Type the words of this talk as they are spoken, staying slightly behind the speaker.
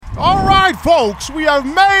right, folks, we have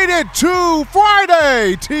made it to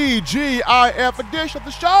Friday, TGIF edition of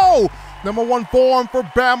the show. Number one forum for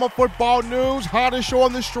Bama football news, hottest show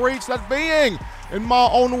on the streets, that being, in my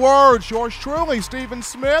own words, yours truly, Stephen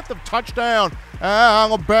Smith of Touchdown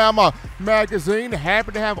Alabama Magazine.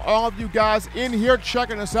 Happy to have all of you guys in here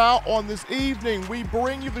checking us out on this evening. We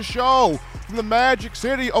bring you the show from the magic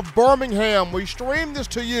city of Birmingham. We stream this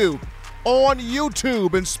to you on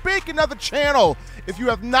YouTube. And speaking of the channel, if you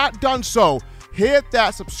have not done so, hit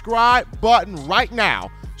that subscribe button right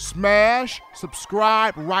now. Smash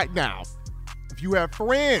subscribe right now. If you have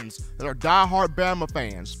friends that are diehard Bama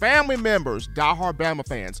fans, family members, diehard Bama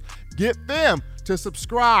fans, get them to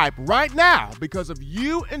subscribe right now, because if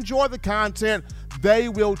you enjoy the content, they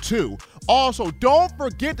will too. Also, don't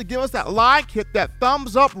forget to give us that like, hit that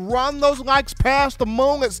thumbs up, run those likes past the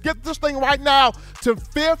moon. Let's get this thing right now to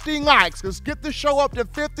 50 likes. Let's get the show up to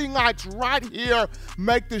 50 likes right here.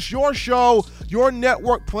 Make this your show, your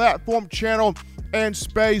network platform channel, and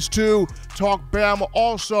space to talk Bama.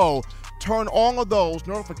 Also, turn all of those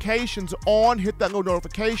notifications on. Hit that little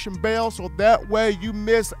notification bell so that way you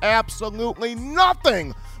miss absolutely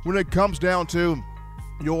nothing when it comes down to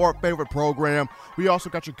your favorite program. We also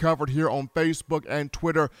got you covered here on Facebook and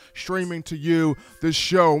Twitter, streaming to you this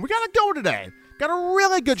show. We got to go today. Got a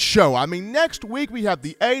really good show. I mean, next week we have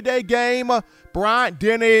the A-Day game,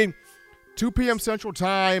 Bryant-Denny, 2 p.m. Central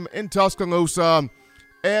Time in Tuscaloosa.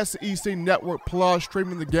 SEC Network Plus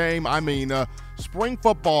streaming the game. I mean, spring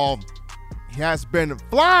football has been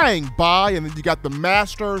flying by, and then you got the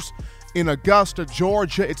Masters in Augusta,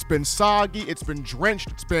 Georgia. It's been soggy. It's been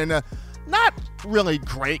drenched. It's been not really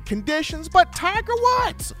great conditions, but Tiger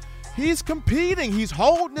Woods, he's competing. He's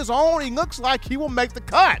holding his own. He looks like he will make the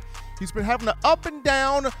cut. He's been having an up and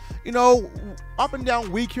down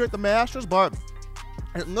week here at the Masters, but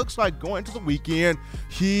it looks like going into the weekend,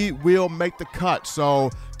 he will make the cut. So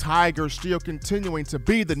Tiger still continuing to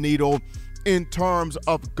be the needle in terms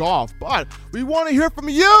of golf. But we want to hear from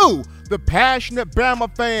you, the passionate Bama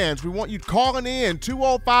fans. We want you calling in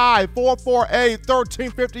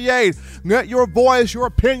 205-448-1358. Let your voice, your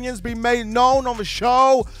opinions be made known on the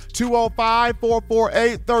show.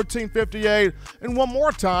 205-448-1358. And one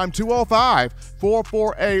more time,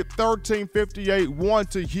 205-448-1358. Want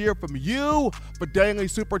to hear from you. For daily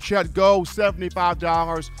Super Chat Go,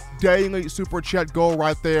 $75. Daily Super Chat Go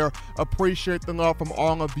right there. Appreciate the love from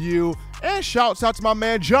all of you. And shouts out to my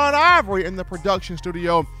man John Ivory in the production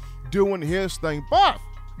studio doing his thing. But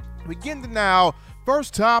we get into now,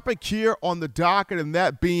 first topic here on the docket, and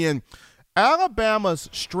that being Alabama's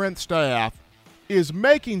strength staff is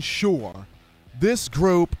making sure this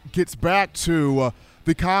group gets back to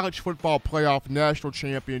the college football playoff national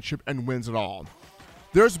championship and wins it all.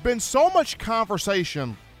 There's been so much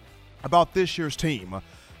conversation about this year's team.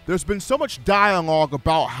 There's been so much dialogue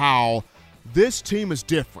about how this team is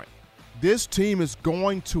different. This team is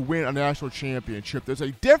going to win a national championship. There's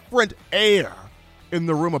a different air in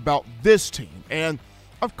the room about this team. And,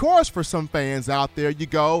 of course, for some fans out there, you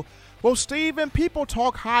go, well, Steven, people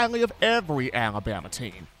talk highly of every Alabama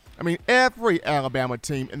team. I mean, every Alabama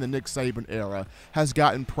team in the Nick Saban era has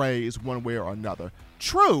gotten praise one way or another.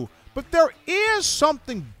 True, but there is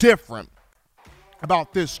something different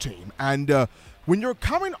about this team. And when you're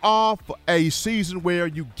coming off a season where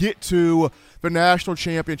you get to the national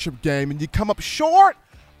championship game and you come up short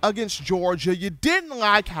against Georgia, you didn't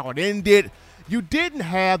like how it ended. You didn't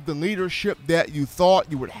have the leadership that you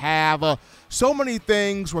thought you would have. So many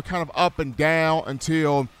things were kind of up and down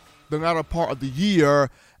until the latter part of the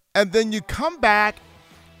year. And then you come back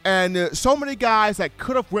and so many guys that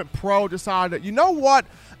could have went pro decided, you know what?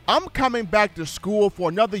 I'm coming back to school for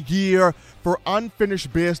another year for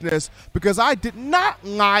unfinished business because I did not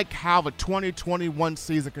like how the 2021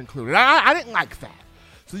 season concluded. I didn't like that.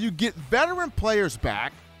 So you get veteran players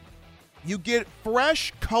back. You get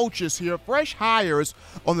fresh coaches here, fresh hires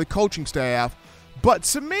on the coaching staff. But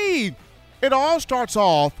to me, it all starts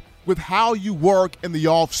off with how you work in the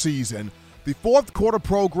offseason, the fourth quarter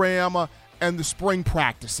program, and the spring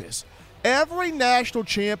practices. Every national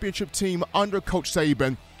championship team under Coach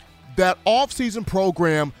Saban, that offseason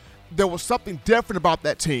program, there was something different about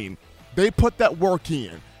that team. They put that work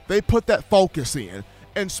in. They put that focus in.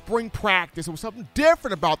 And spring practice, it was something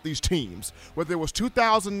different about these teams, whether it was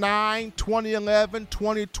 2009, 2011,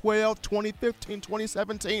 2012, 2015,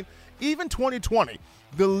 2017, even 2020.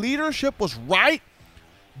 The leadership was right,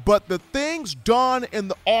 but the things done in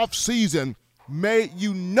the offseason made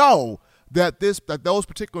you know that those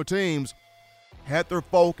particular teams had their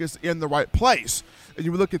focus in the right place. And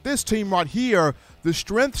you look at this team right here, The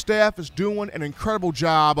strength staff is doing an incredible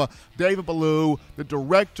job. David Ballou, the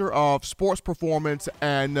director of sports performance,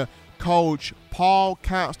 and Coach Paul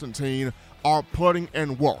Constantine are putting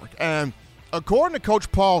in work. And according to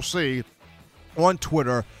Coach Paul C. on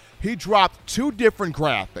Twitter, he dropped 2 different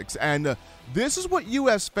graphics. And this is what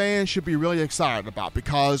U.S. fans should be really excited about,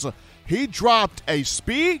 because he dropped a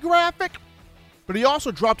speed graphic, but he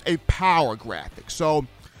also dropped a power graphic. So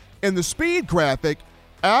in the speed graphic,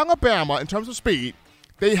 Alabama, in terms of speed,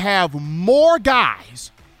 they have more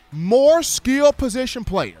guys, more skill position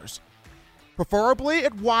players, preferably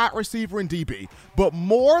at wide receiver and DB, but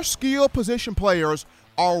more skill position players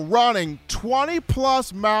are running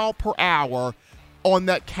 20-plus mile per hour on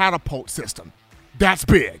that catapult system. That's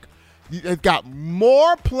big. They've got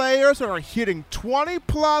more players that are hitting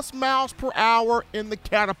 20-plus miles per hour in the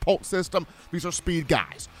catapult system. These are speed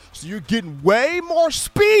guys. So you're getting way more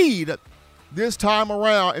speed this time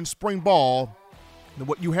around in spring ball than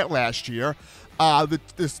what you had last year.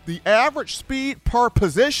 The average speed per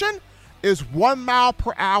position is 1 mile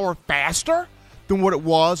per hour faster than what it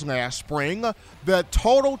was last spring. The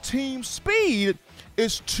total team speed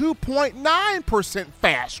is 2.9%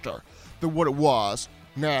 faster than what it was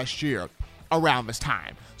last year around this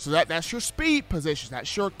time. So that's your speed positions.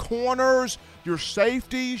 That's your corners, your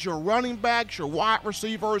safeties, your running backs, your wide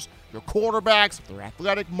receivers, your quarterbacks, if they're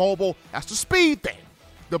athletic, mobile. That's the speed thing.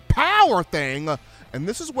 The power thing, and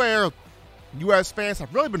this is where U.S. fans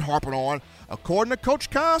have really been harping on, according to Coach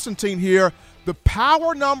Constantine here, the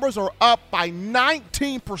power numbers are up by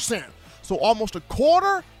 19%. So almost a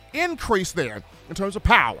quarter increase there in terms of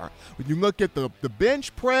power. When you look at the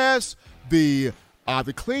bench press, the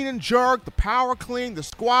clean and jerk, the power clean, the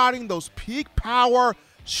squatting, those peak power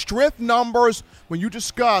strength numbers, when you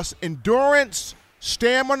discuss endurance,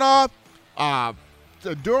 stamina, the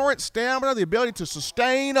ability to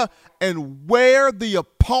sustain and wear the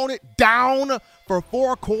opponent down for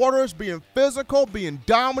 4 quarters, being physical, being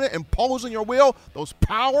dominant, imposing your will, those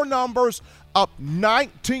power numbers up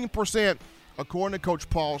 19% according to Coach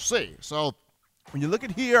Paul C. So when you look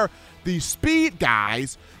at here, the speed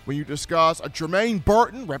guys, when you discuss a Jermaine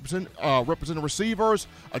Burton representing receivers,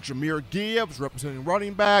 a Jahmyr Gibbs representing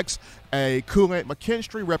running backs, a Kool-Aid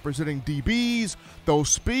McKinstry representing DBs, those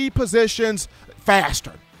speed positions,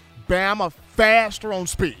 faster. Bama faster on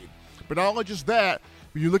speed. But not only just that,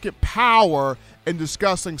 when you look at power and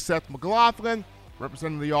discussing Seth McLaughlin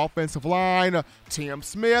representing the offensive line, Tim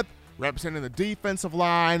Smith representing the defensive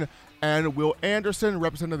line, and Will Anderson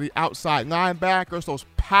representing the outside linebackers, those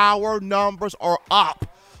power numbers are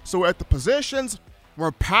up. So at the positions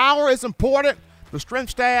where power is important, the strength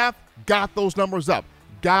staff got those numbers up.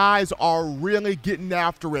 Guys are really getting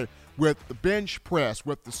after it with the bench press,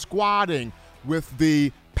 with the squatting, with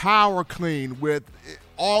the power clean, with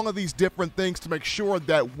all of these different things to make sure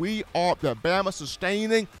that that Bama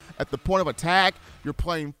sustaining at the point of attack. You're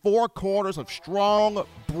playing 4 quarters of strong,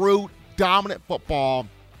 brute, dominant football.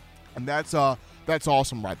 And that's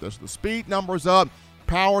awesome right there. So the speed numbers up,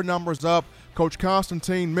 power numbers up. Coach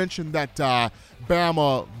Constantine mentioned that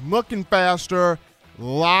Bama looking faster,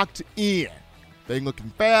 locked in. They're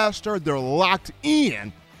looking faster, they're locked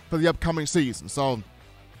in for the upcoming season. So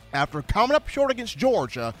after coming up short against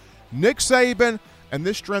Georgia, Nick Saban and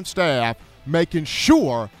this strength staff making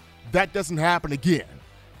sure that doesn't happen again.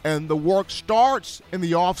 And the work starts in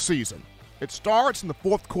the offseason. It starts in the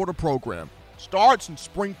 4th quarter program. Starts in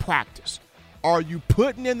spring practice. Are you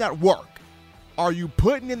putting in that work? Are you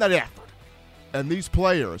putting in that effort? And these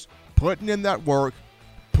players putting in that work,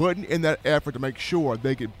 putting in that effort to make sure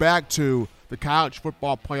they get back to the College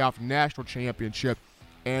Football Playoff National Championship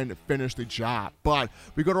and finish the job. But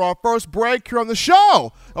we go to our first break here on the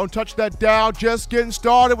show. Don't touch that dial. Just getting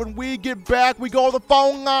started. When we get back, we go to the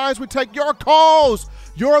phone lines. We take your calls,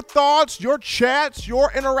 your thoughts, your chats,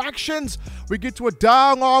 your interactions. We get to a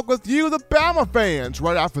dialogue with you, the Bama fans,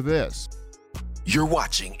 right after this. You're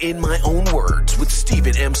watching In My Own Words with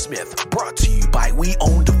Stephen M. Smith, brought to you by We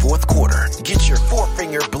Own the Fourth Quarter. Get your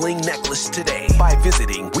 4-finger bling necklace today by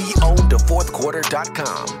visiting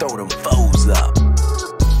weownthefourthquarter.com. Throw them foes up.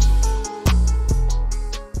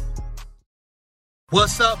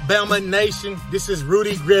 What's up, Bama Nation? This is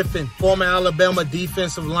Rudy Griffin, former Alabama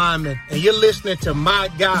defensive lineman, and you're listening to my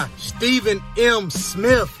guy, Stephen M.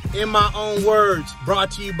 Smith, In My Own Words,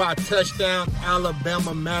 brought to you by Touchdown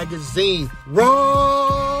Alabama Magazine. Roll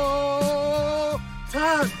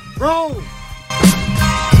Tide, roll!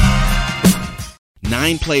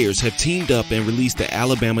 9 players have teamed up and released the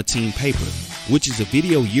Alabama team paper. which is a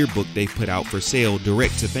video yearbook they've put out for sale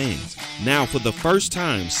direct to fans. Now, for the first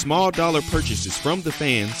time, small dollar purchases from the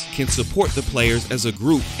fans can support the players as a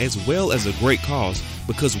group as well as a great cause,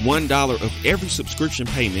 because $1 of every subscription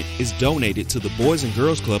payment is donated to the Boys and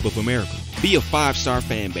Girls Club of America. Be a 5-star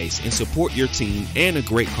fan base and support your team and a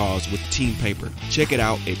great cause with Team Paper. Check it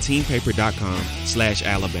out at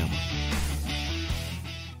teampaper.com/Alabama.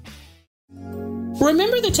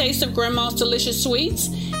 Remember the taste of Grandma's delicious sweets?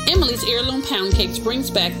 Emily's Heirloom Pound Cakes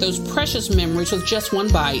brings back those precious memories with just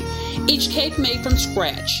one bite. Each cake made from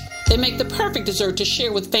scratch. They make the perfect dessert to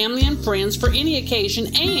share with family and friends for any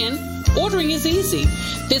occasion, and ordering is easy.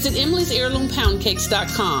 Visit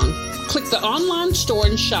emily'sheirloompoundcakes.com. Click the online store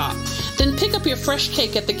and shop. Then pick up your fresh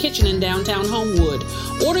cake at the kitchen in downtown Homewood.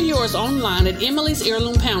 Order yours online at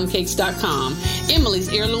emily'sheirloompoundcakes.com. Emily's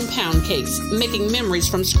Heirloom Pound Cakes, making memories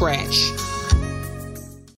from scratch.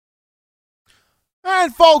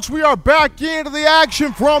 And folks, we are back into the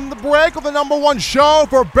action from the break of the #1 show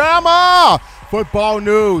for Bama football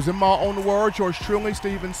news. In my own words, yours truly,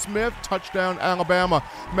 Stephen Smith, Touchdown Alabama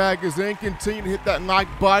Magazine. Continue to hit that like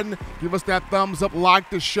button. Give us that thumbs up, like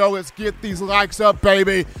the show. Let's get these likes up,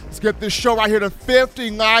 baby. Let's get this show right here to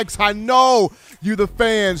 50 likes. I know you, the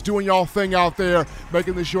fans, doing y'all thing out there,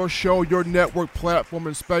 making this your show, your network platform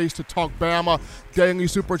and space to talk Bama. Daily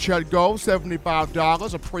Super Chat Go,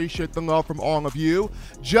 $75. Appreciate the love from all of you.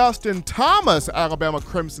 Justin Thomas, Alabama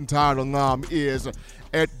Crimson Tide alum, is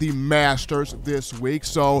at the Masters this week.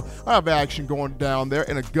 So I have action going down there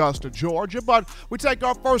in Augusta, Georgia. But we take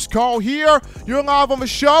our first call here. You're live on the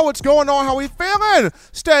show. What's going on? How we feeling?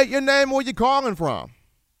 State your name. Where you calling from?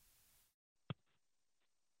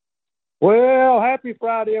 Well, happy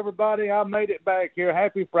Friday, everybody. I made it back here.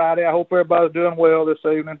 Happy Friday. I hope everybody's doing well this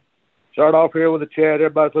evening. Start off here with the chat.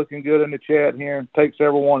 Everybody's looking good in the chat here. It takes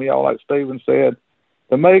every one of y'all, like Steven said,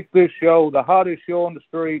 to make this show the hottest show on the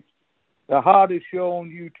streets, the hottest show on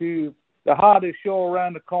YouTube, the hottest show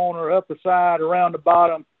around the corner, up the side, around the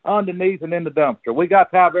bottom, underneath, and in the dumpster. We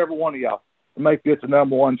got to have every one of y'all to make this the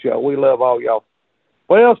 #1 show. We love all y'all.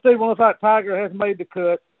 Well, Steven, looks like Tiger has made the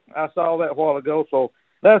cut. I saw that a while ago, so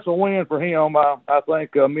that's a win for him. I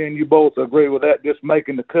think me and you both agree with that, just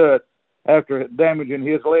making the cut after damaging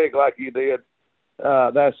his leg like he did.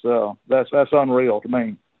 That's unreal to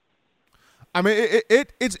me. I mean,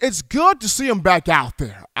 it's good to see him back out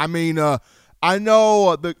there. I mean, I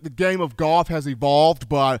know the game of golf has evolved,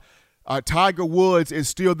 but Tiger Woods is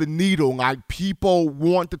still the needle. Like, people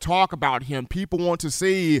want to talk about him. People want to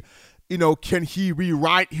see, can he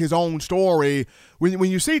rewrite his own story? When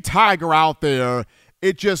you see Tiger out there,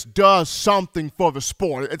 it just does something for the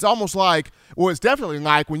sport. It's almost like, well, it's definitely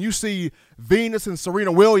like when you see Venus and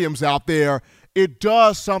Serena Williams out there, it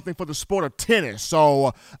does something for the sport of tennis.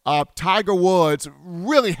 So Tiger Woods,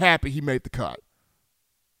 really happy he made the cut.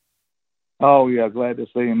 Oh, yeah, glad to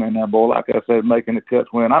see him in there, boy. Like I said, making the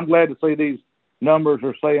cuts win. I'm glad to see these numbers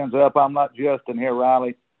are saying up. I'm not Justin here,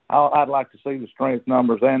 Riley. I'd like to see the strength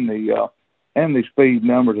numbers and the speed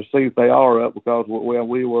numbers to see if they are up, because, well,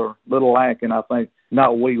 we were a little lacking, I think.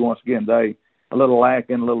 Not we, once again, they a little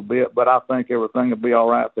lacking a little bit, but I think everything will be all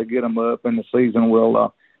right if they get them up, and the season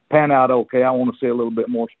will pan out okay. I want to see a little bit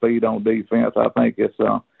more speed on defense. I think it's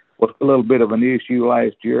was a little bit of an issue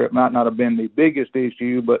last year. It might not have been the biggest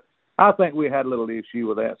issue, but I think we had a little issue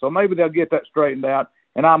with that. So maybe they'll get that straightened out,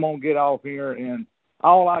 and I'm going to get off here. And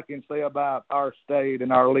all I can say about our state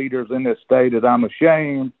and our leaders in this state is I'm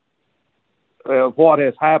ashamed of what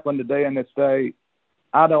has happened today in this state.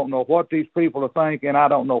 I don't know what these people are thinking. I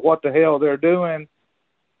don't know what the hell they're doing,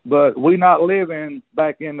 but we're not living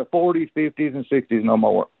back in the 40s, 50s, and 60s no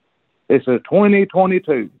more. It's a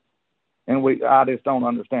 2022, and I just don't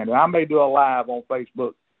understand it. I may do a live on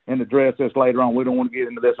Facebook and address this later on. We don't want to get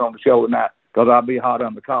into this on the show tonight because I'll be hot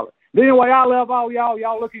on the collar. But anyway, I love all y'all.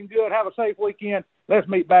 Y'all looking good. Have a safe weekend. Let's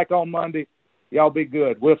meet back on Monday. Y'all be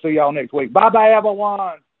good. We'll see y'all next week. Bye-bye,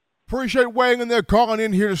 everyone. Appreciate weighing in there, calling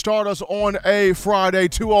in here to start us on a Friday,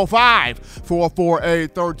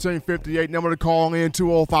 205-448-1358. Number to call in,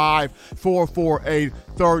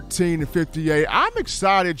 205-448-1358. I'm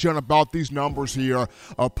excited, John, about these numbers here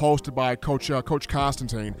posted by Coach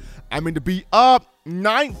Constantine. I mean, to be up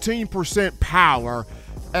 19% power,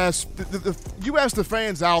 as you ask the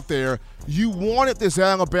fans out there, you wanted this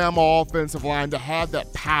Alabama offensive line to have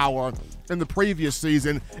that power. In the previous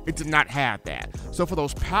season, it did not have that. So for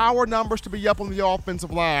those power numbers to be up on the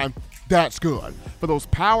offensive line, that's good. For those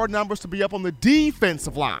power numbers to be up on the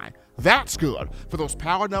defensive line, That's good. For those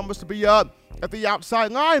power numbers to be up at the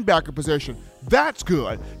outside linebacker position, that's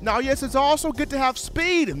good. Now, yes, it's also good to have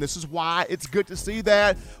speed, and this is why it's good to see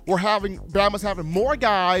that Bama's having more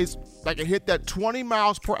guys that can hit that 20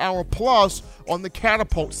 miles per hour plus on the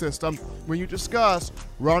catapult system when you discuss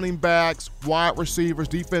running backs, wide receivers,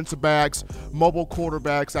 defensive backs, mobile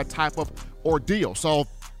quarterbacks, that type of ordeal. So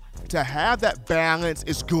to have that balance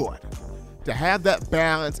is good. To have that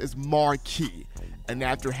balance is marquee. And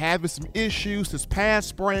after having some issues this past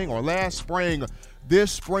spring or last spring,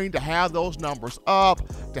 this spring, to have those numbers up,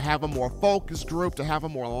 to have a more focused group, to have a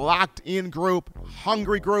more locked-in group,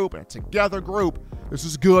 hungry group, and together group, this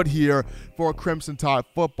is good here for Crimson Tide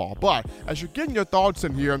football. But as you're getting your thoughts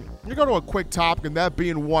in here, you go to a quick topic, and that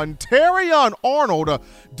being one, Terrion Arnold, a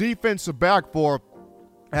defensive back for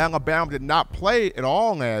Alabama, did not play at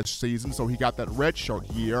all last season, so he got that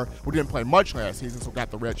redshirt year. We didn't play much last season, so got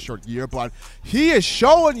the redshirt year. But he is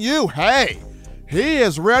showing you, hey, he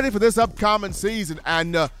is ready for this upcoming season.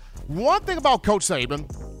 And one thing about Coach Saban,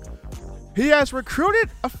 he has recruited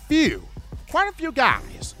quite a few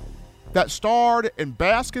guys that starred in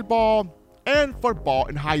basketball and football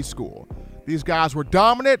in high school. These guys were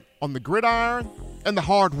dominant on the gridiron and the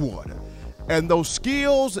hardwood. And those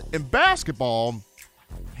skills in basketball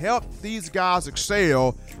helped these guys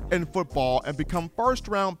excel in football and become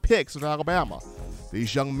first-round picks of Alabama.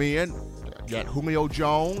 These young men, you got Julio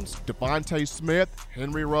Jones, Devontae Smith,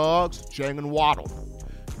 Henry Ruggs, Jalen Waddle.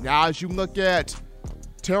 Now, as you look at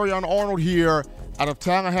Terrion Arnold here out of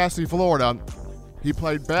Tallahassee, Florida, he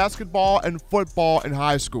played basketball and football in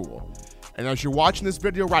high school. And as you're watching this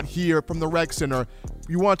video right here from the Rec Center,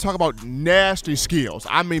 you want to talk about nasty skills.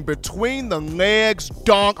 I mean, between the legs,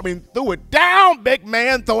 dunk. I mean, throw it down, big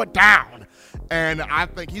man, throw it down. And I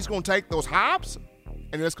think he's going to take those hops,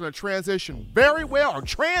 and it's going to translate very well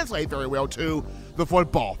to the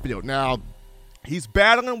football field. Now, he's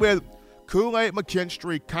battling with Kool-Aid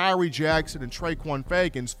McKinstry, Kyrie Jackson, and Traquan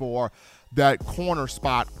Fagans for that corner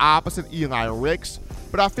spot opposite Eli Ricks.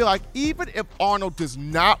 But I feel like even if Arnold does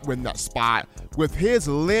not win that spot, with his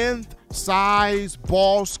length, size,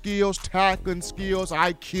 ball skills, tackling skills,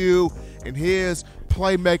 IQ, and his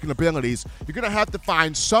playmaking abilities, you're going to have to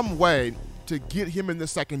find some way to get him in the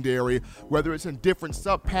secondary, whether it's in different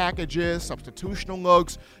sub-packages, substitutional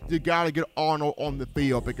looks. You got to get Arnold on the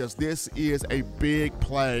field because this is a big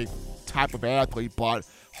play type of athlete, but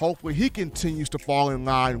hopefully he continues to fall in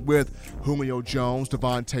line with Julio Jones,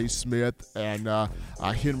 Devontae Smith, and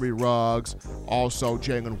Henry Ruggs, also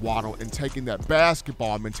Jalen Waddle, and taking that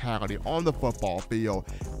basketball mentality on the football field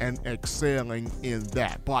and excelling in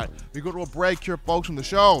that. But we go to a break here, folks, on the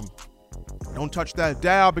show. Don't touch that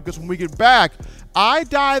dial, because when we get back, I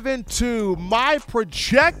dive into my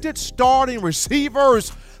projected starting receivers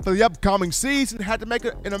for the upcoming season. Had to make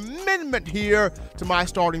an amendment here to my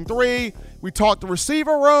starting three. We talk the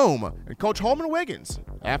receiver room and Coach Holman Wiggins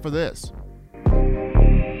after this.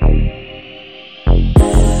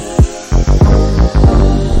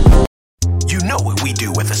 You know what we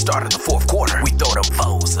do at the start of the fourth quarter. We throw them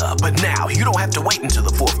foes up. But now you don't have to wait until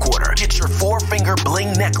the fourth quarter. Get your four-finger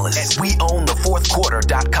bling necklace at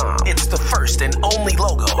WeOwnTheFourthQuarter.com. It's the first and only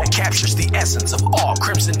logo that captures the essence of all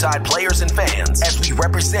Crimson Tide players and fans as we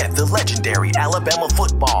represent the legendary Alabama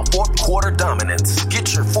football fourth quarter dominance.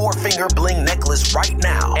 Get your four-finger bling necklace right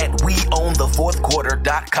now at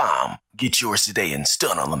WeOwnTheFourthQuarter.com. Get yours today and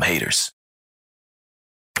stun on them haters.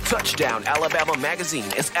 Touchdown Alabama Magazine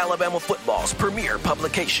is Alabama football's premier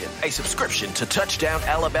publication. A subscription to Touchdown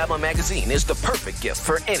Alabama Magazine is the perfect gift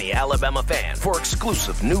for any Alabama fan. For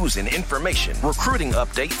exclusive news and information, recruiting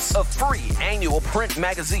updates, a free annual print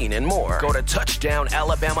magazine, and more, go to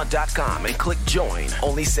touchdownalabama.com and click join.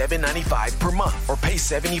 Only $7.95 per month, or pay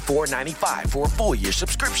 $74.95 for a full year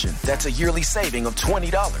subscription. That's a yearly saving of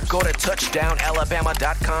 $20. Go to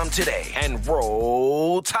touchdownalabama.com today and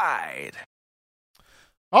roll Tide.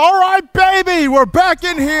 All right, baby, we're back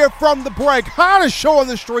in here from the break. Hottest show on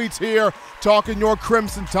the streets here, talking your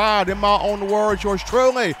Crimson Tide. In my own words, yours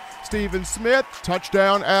truly, Stephen Smith,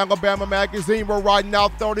 Touchdown Alabama Magazine. We're riding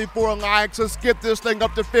out 34 likes. Let's get this thing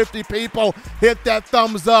up to 50 people. Hit that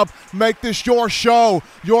thumbs up. Make this your show,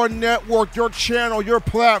 your network, your channel, your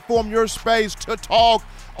platform, your space to talk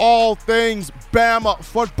all things Bama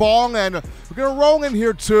football. And we're going to roll in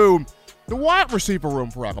here, too, the wide receiver room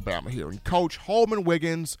for Alabama here, and Coach Holman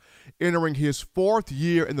Wiggins entering his fourth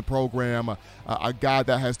year in the program, a guy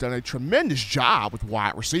that has done a tremendous job with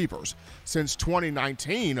wide receivers. Since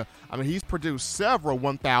 2019, I mean, he's produced several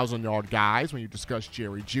 1,000-yard guys when you discuss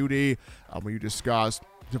Jerry Jeudy, when you discuss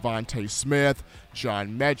Devontae Smith,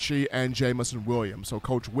 John Mechie, and Jamison Williams. So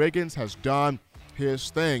Coach Wiggins has done his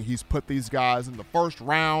thing. He's put these guys in the first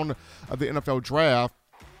round of the NFL draft.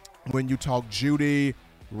 When you talk Jeudy,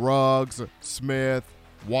 Ruggs, Smith,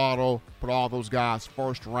 Waddle, put all those guys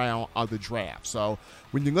first round of the draft. So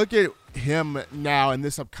when you look at him now in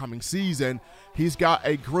this upcoming season, he's got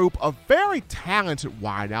a group of very talented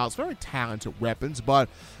wideouts, very talented weapons, but,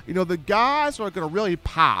 you know, the guys who are going to really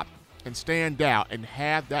pop and stand out and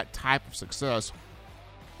have that type of success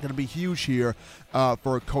going to be huge here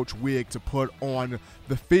for Coach Wig to put on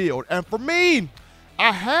the field. And for me,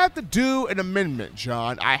 I had to do an amendment,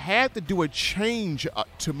 John. I had to do a change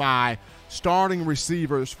to my starting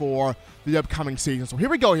receivers for the upcoming season. So here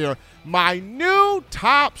we go here. My new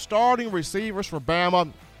top starting receivers for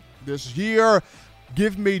Bama this year.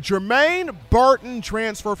 Give me Jermaine Burton,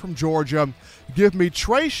 transfer from Georgia. Give me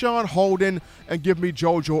Trayshawn Holden, and give me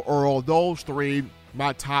JoJo Earl. Those three,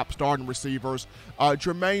 my top starting receivers.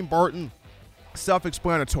 Jermaine Burton,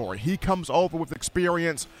 self-explanatory. He comes over with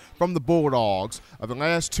experience from the Bulldogs. The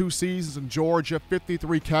last 2 seasons in Georgia,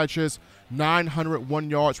 53 catches, 901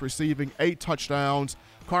 yards receiving, 8 touchdowns.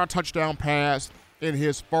 Caught a touchdown pass in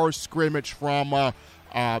his first scrimmage from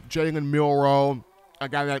Jalen Milroe, a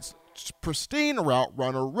guy that's pristine route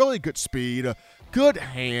runner, really good speed, good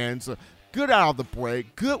hands, good out of the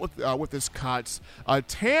break, good with his cuts.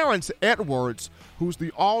 Terrence Edwards, who's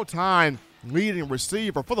the all-time leading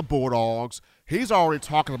receiver for the Bulldogs, he's already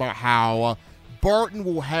talking about how Burton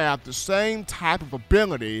will have the same type of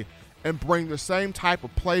ability and bring the same type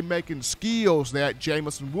of playmaking skills that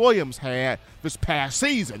Jameson Williams had this past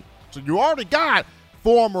season. So you already got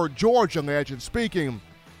former Georgia legend speaking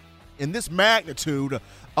in this magnitude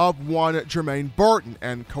of one Jermaine Burton.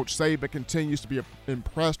 And Coach Saban continues to be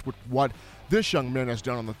impressed with what this young man has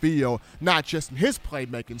done on the field, not just in his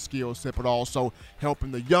playmaking skill set, but also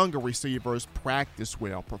helping the younger receivers practice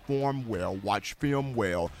well, perform well, watch film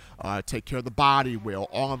well, take care of the body well.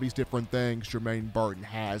 All of these different things Jermaine Burton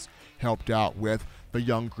has helped out with the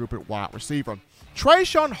young group at wide receiver.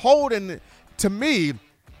 Trayshawn Holden, to me,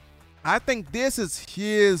 I think this is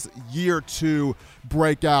his year to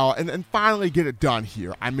break out and finally get it done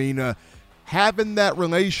here. I mean, having that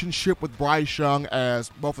relationship with Bryce Young as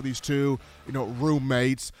both of these two,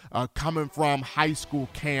 roommates, coming from high school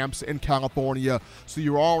camps in California, so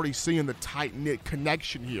you're already seeing the tight-knit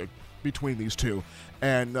connection here between these two.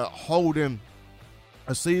 And Holden,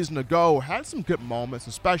 a season ago, had some good moments,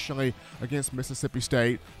 especially against Mississippi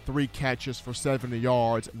State. 3 catches for 70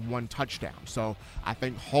 yards and 1 touchdown. So I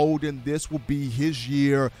think Holden, this will be his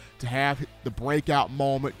year to have the breakout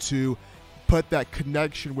moment, to put that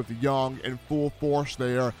connection with Young in full force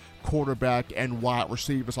there, quarterback and wide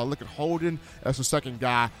receiver. So I look at Holden as the second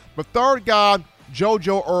guy. The third guy,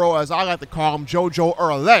 JoJo Earl, as I like to call him, JoJo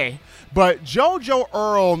Earle. But JoJo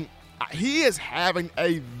Earl, he is having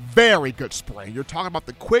a very good spring. You're talking about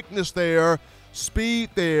the quickness there, speed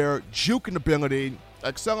there, juking ability,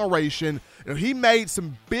 acceleration. He made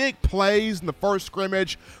some big plays in the first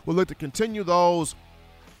scrimmage. We'll look to continue those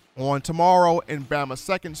on tomorrow in Bama's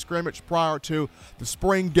second scrimmage prior to the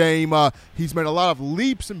spring game. He's made a lot of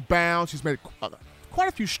leaps and bounds. He's made quite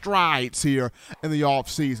a few strides here in the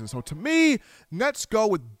offseason. So to me, let's go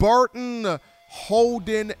with Burton,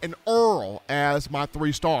 Holden, and Earl as my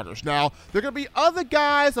 3 starters. Now, there are going to be other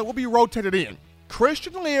guys that will be rotated in.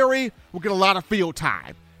 Christian Leary will get a lot of field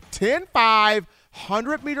time. 10.5,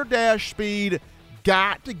 100-meter dash speed.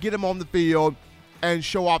 Got to get him on the field and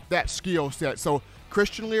show off that skill set. So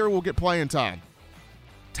Christian Leary will get playing time.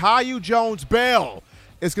 Tyu Jones-Bell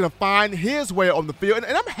is going to find his way on the field,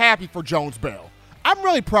 and I'm happy for Jones-Bell. I'm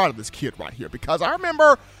really proud of this kid right here because I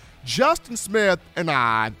remember Justin Smith and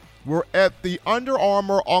I were at the Under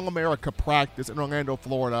Armour All-America practice in Orlando,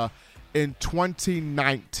 Florida in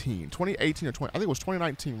 2018 or 20. I think it was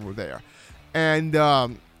 2019 we were there. And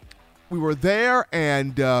we were there,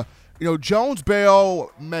 and,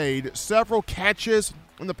 Jones-Bell made several catches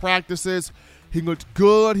in the practices. He looked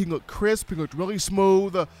good. He looked crisp. He looked really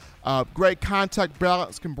smooth. Great contact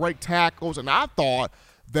balance, can break tackles. And I thought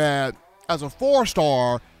that as a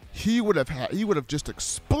 4-star, he would have just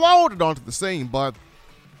exploded onto the scene, but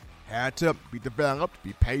had to be developed,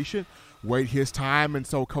 be patient, wait his time. And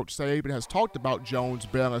so Coach Saban has talked about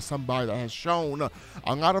Jones-Bell as somebody that has shown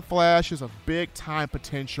a lot of flashes of big-time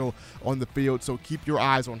potential on the field. So keep your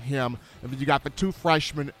eyes on him. And then you got the 2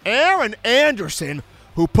 freshmen, Aaron Anderson,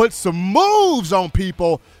 who put some moves on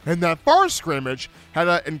people in that first scrimmage, had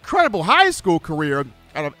an incredible high school career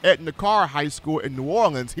out of Etna Carr High School in New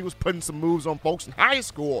Orleans. He was putting some moves on folks in high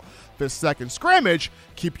school this second scrimmage.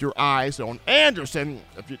 Keep your eyes on Anderson.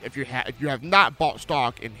 If you have not bought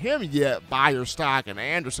stock in him yet, buy your stock in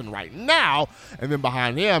Anderson right now. And then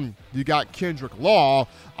behind him, you got Kendrick Law,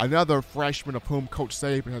 another freshman of whom Coach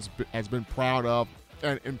Saban has been proud of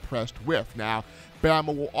and impressed with. Now,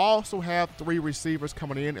 Bama will also have 3 receivers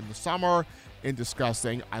coming in the summer in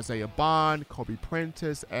discussing Isaiah Bond, Kobe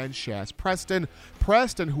Prentice, and Shaz Preston.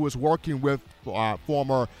 Preston, who is working with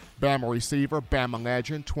former Bama receiver, Bama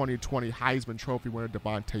legend, 2020 Heisman Trophy winner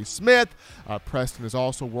Devontae Smith. Preston is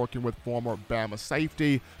also working with former Bama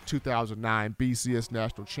safety, 2009 BCS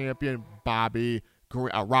national champion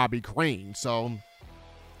Robbie Green. So,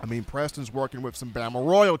 I mean, Preston's working with some Bama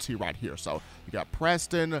royalty right here. So you got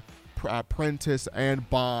Preston, Prentice, and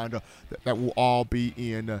Bond that will all be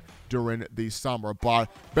in during the summer. But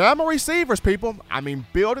Bama receivers, people, I mean,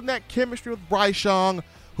 building that chemistry with Bryce Young,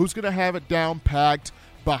 who's going to have it down packed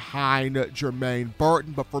behind Jermaine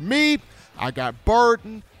Burton. But for me, I got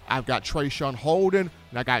Burton, I've got Trayshawn Holden,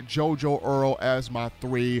 and I got JoJo Earl as my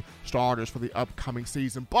 3 starters for the upcoming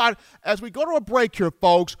season. But as we go to a break here,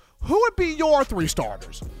 folks, who would be your 3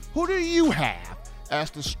 starters? Who do you have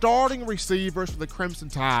as the starting receivers for the Crimson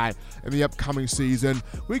Tide in the upcoming season?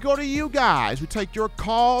 We go to you guys. We take your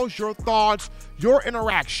calls, your thoughts, your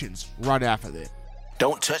interactions right after this.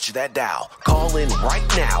 Don't touch that dial. Call in right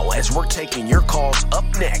now as we're taking your calls up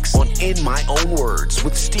next on In My Own Words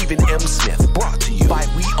with Stephen M. Smith. Brought to you by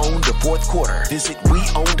We Own the Fourth Quarter. Visit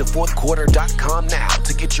WeOwnTheFourthQuarter.com now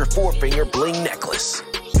to get your 4-finger bling necklace.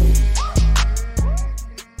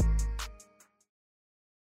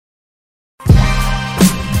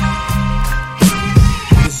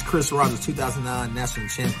 Chris Rogers, 2009 national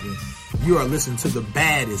champion. You are listening to the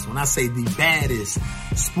baddest, when I say the baddest,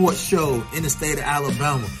 sports show in the state of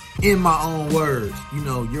Alabama. In my own words, you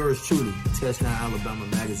know, yours truly, Touchdown Alabama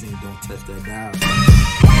Magazine. Don't touch that dial.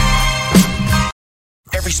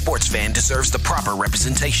 Every sports fan deserves the proper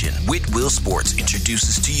representation. Whitwell Sports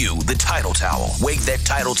introduces to you the Title Towel. Wave that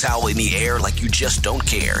Title Towel in the air like you just don't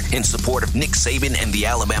care in support of Nick Saban and the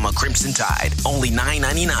Alabama Crimson Tide. Only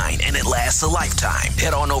 $9.99 and it lasts a lifetime.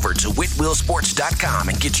 Head on over to WhitwellSports.com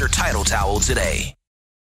and get your Title Towel today.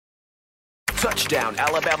 Touchdown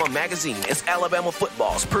Alabama Magazine is Alabama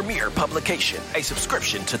football's premier publication. A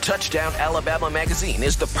subscription to Touchdown Alabama Magazine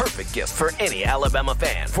is the perfect gift for any Alabama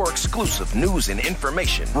fan. For exclusive news and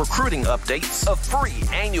information, recruiting updates, a free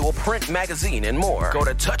annual print magazine, and more, go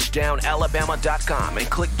to touchdownalabama.com and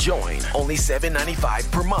click join. Only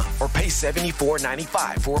 $7.95 per month or pay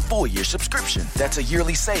 $74.95 for a full year subscription. That's a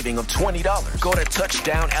yearly saving of $20. Go to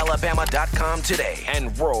touchdownalabama.com today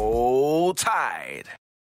and roll Tide.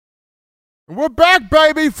 We're back,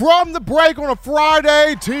 baby, from the break on a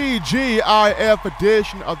Friday, TGIF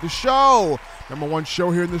edition of the show. Number 1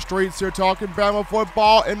 show here in the streets here, talking Bama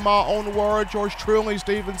football. In my own words, yours truly,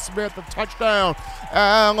 Stephen Smith of Touchdown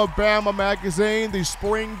Alabama Magazine. The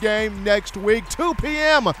spring game next week, 2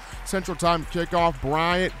 p.m. Central Time kickoff,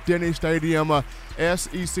 Bryant-Denny Stadium.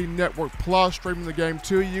 SEC Network Plus streaming the game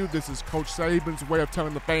to you. This is Coach Saban's way of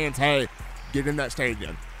telling the fans, hey, get in that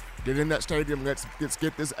stadium. Get in that stadium. Let's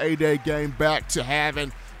get this A-Day game back to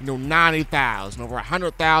having, 90,000, over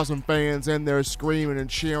 100,000 fans in there screaming and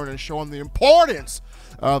cheering and showing the importance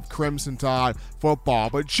of Crimson Tide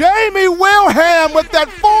football. But Jamie Wilhelm with that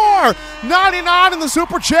 $4.99 in the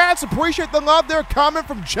Super Chats. Appreciate the love there coming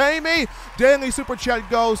from Jamie. Daily Super Chat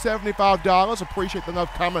goes $75. Appreciate the love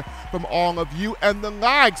coming from all of you. And the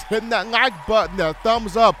likes, hitting that like button there,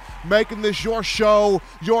 thumbs up, making this your show,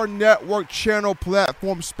 your network channel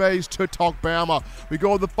platform space to talk Bama. We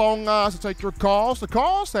go to the phone lines to take your calls. The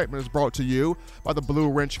call statement is brought to you by the Blue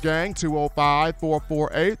Wrench Gang,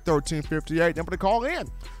 205-448-1358. Number to call in,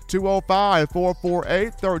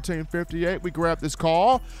 205-448-1358. We grab this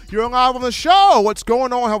call. You're live on the show. What's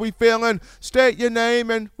going on? How we feeling? State your name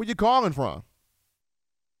and where you calling from.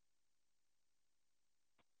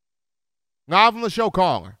 Live on the show,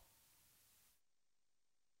 caller.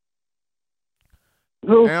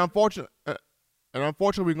 And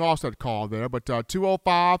unfortunately, we lost that call there. But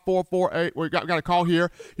 205-448, we got a call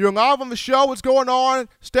here. You're live on the show. What's going on?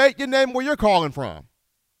 State your name, where you're calling from.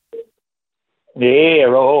 Yeah,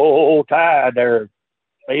 roll Tide there.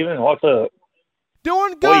 Stephen, what's up?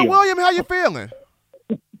 Doing good, William. How you feeling?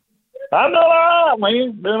 I'm doing all right,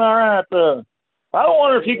 man. Doing all right. I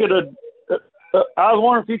wonder if you could. I was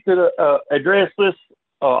wondering if you could address this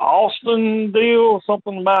Austin deal.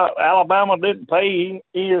 Something about Alabama didn't pay.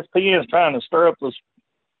 ESPN's trying to stir up the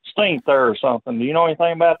stink there or something. Do you know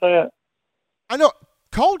anything about that? I know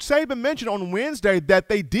Coach Saban mentioned on Wednesday that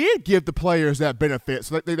they did give the players that benefit.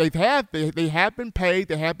 So they have been paid.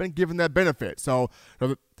 They have been given that benefit. So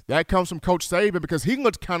that comes from Coach Saban because he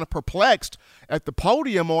looked kind of perplexed at the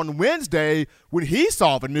podium on Wednesday when he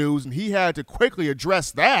saw the news, and he had to quickly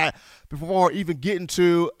address that before even getting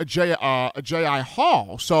to a J.I.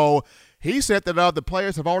 Hall. So he said that the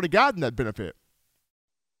players have already gotten that benefit.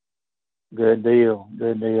 Good deal.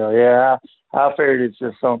 Yeah, I figured it's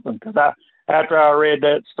just something because after I read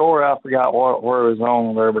that story, I forgot where it was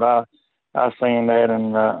on there, but I seen that,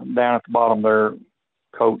 and down at the bottom there,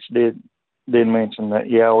 Coach did mention that,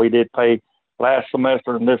 yeah, we did pay last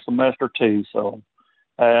semester and this semester too, so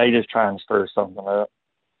he just trying to stir something up.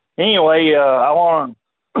 Anyway, I want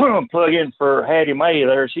to plug in for Hattie May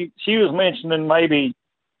there. She was mentioning maybe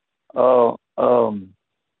Burton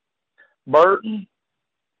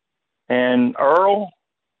and Earl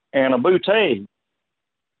and a Boutte.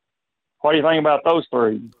 What do you think about those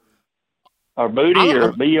three? Or Booty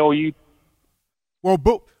or B-O-U? Well,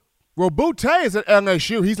 Boutte is at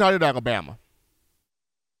LSU. He's not at Alabama.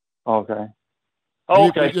 Okay.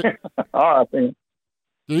 All right, then.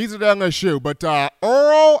 He's at LSU. But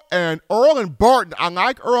Earl and Burton, I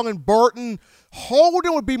like Earl and Burton.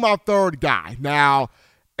 Holden would be my third guy. Now,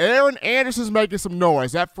 Aaron Anderson's making some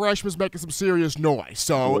noise. That freshman's making some serious noise.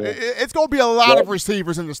 So it's going to be a lot of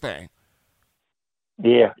receivers in this thing.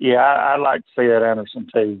 Yeah, I'd like to see that Anderson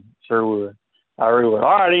too. Sure would. I really would.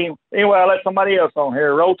 All right, anyway, I'll let somebody else on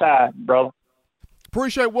here. Roll Tide, brother.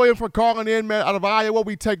 Appreciate William for calling in, man, out of Iowa.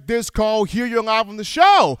 We take this call. Hear you live on the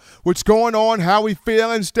show. What's going on? How we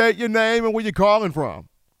feeling? State your name and where you calling from.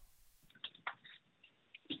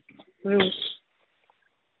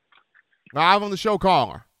 Live on the show,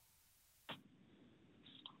 caller.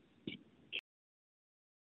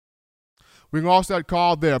 We lost that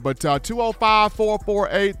call there, but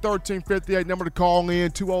 205-448-1358, number to call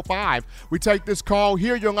in, 205. We take this call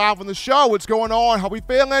here. You're live on the show. What's going on? How we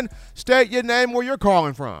feeling? State your name, where you're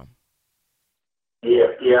calling from. Yeah.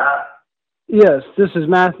 Yes, this is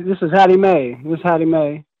Matthew. This is Hattie May.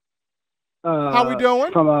 How we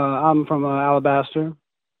doing? I'm from Alabaster.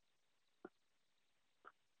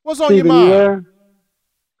 What's on your mind? There?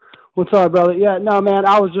 What's up, brother? Yeah, no, man,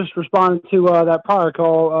 I was just responding to that prior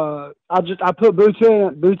call. I put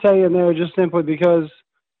Boutte in there just simply because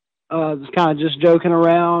it's kind of just joking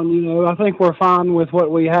around. You know, I think we're fine with what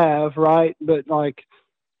we have, right? But like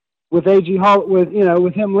with A.G. Hall,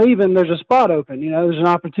 with him leaving, there's a spot open. You know, there's an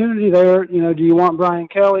opportunity there. You know, do you want Brian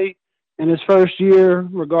Kelly in his first year,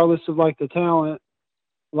 regardless of like the talent?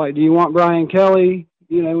 Like, do you want Brian Kelly?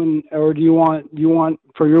 You know, or do you want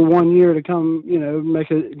for your 1 year to come, you know,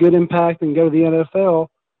 make a good impact and go to the NFL?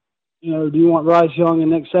 You know, do you want Bryce Young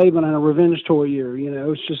and Nick Saban on a revenge tour year? You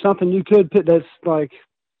know, it's just something you could put that's like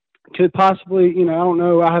could possibly, you know, I don't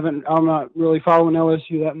know. I'm not really following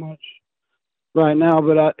LSU that much right now,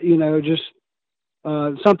 but just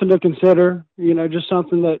something to consider. You know, just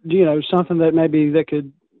something that maybe that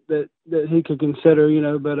he could consider. You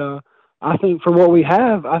know, but. I think for what we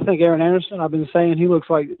have, I think Aaron Anderson, I've been saying he looks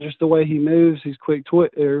like just the way he moves, he's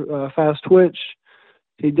fast twitch.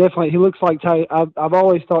 He looks like I've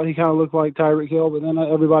always thought he kind of looked like Tyreek Hill, but then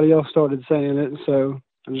everybody else started saying it, so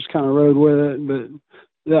I just kind of rode with it.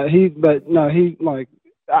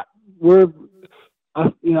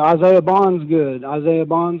 Isaiah Bond's good.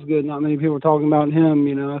 Not many people are talking about him.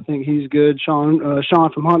 You know, I think he's good. Sean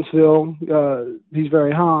from Huntsville, he's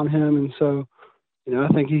very high on him, and so. You know, I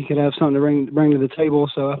think he could have something to bring to the table.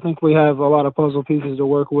 So I think we have a lot of puzzle pieces to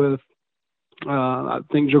work with. I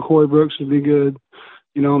think JaCorey Brooks would be good,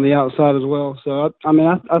 you know, on the outside as well. So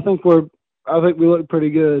I think we look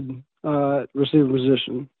pretty good at receiver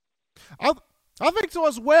position. I think so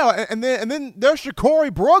as well. And then there's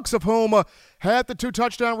JaCorey Brooks, of whom had the 2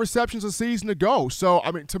 touchdown receptions a season ago. So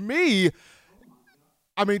to me,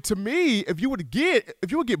 if you would get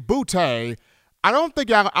Boutte. I don't think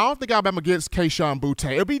Alabama gets Kayshon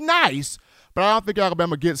Boutte. It'd be nice, but I don't think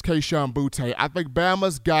Alabama gets Kayshon Boutte. I think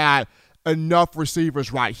Bama's got enough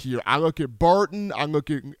receivers right here. I look at Burton, I look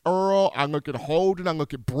at Earl, I look at Holden, I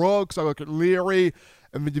look at Brooks, I look at Leary,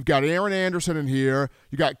 and then you've got Aaron Anderson in here.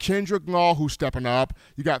 You got Kendrick Law who's stepping up.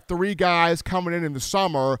 You got 3 guys coming in the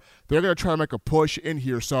summer. They're going to try to make a push in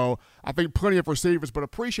here. So I think plenty of receivers, but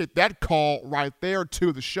appreciate that call right there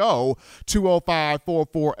to the show.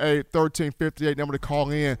 205-448-1358. Number to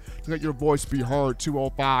call in to let your voice be heard.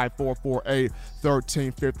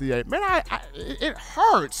 205-448-1358. Man, it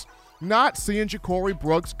hurts not seeing JaCorey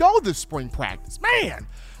Brooks go this spring practice. Man,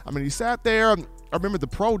 he sat there. I remember the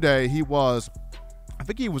pro day. I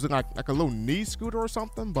think he was in like a little knee scooter or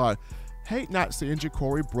something, but hate not seeing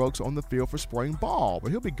Ja'Cory Brooks on the field for spring ball,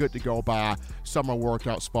 but he'll be good to go by summer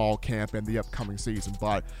workouts, fall camp, and the upcoming season.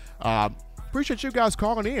 But appreciate you guys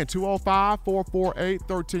calling in.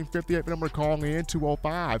 205-448-1358. The number to call in,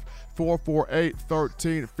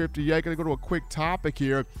 205-448-1358. Going to go to a quick topic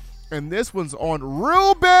here, and this one's on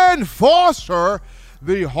Reuben Foster,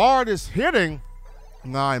 the hardest hitting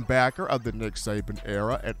linebacker of the Nick Saban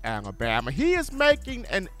era at Alabama. He is making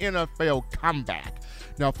an NFL comeback.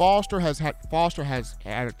 Now,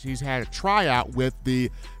 he's had a tryout with the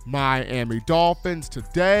Miami Dolphins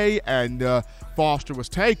today, and Foster was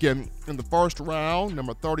taken in the first round,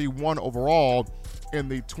 number 31 overall in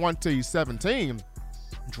the 2017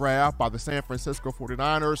 draft by the San Francisco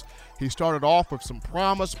 49ers. He started off with some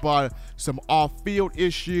promise, but some off-field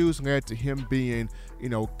issues led to him being,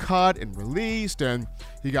 cut and released, and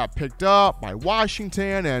he got picked up by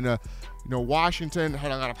Washington, and Washington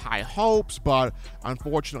had a lot of high hopes, but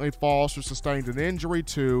unfortunately Foster sustained an injury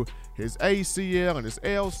to his ACL and his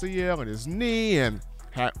LCL and his knee, and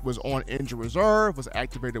was on injury reserve, was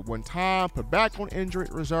activated one time, put back on injury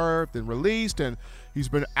reserve, then released, and he's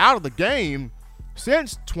been out of the game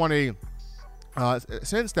since the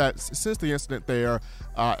incident there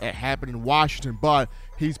it happened in Washington. But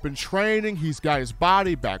he's been training, he's got his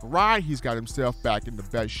body back right, he's got himself back in the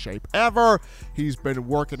best shape ever. He's been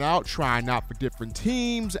working out, trying out for different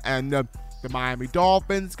teams, and the Miami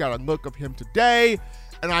Dolphins got a look of him today,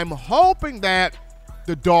 and I'm hoping that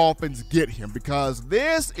the Dolphins get him, because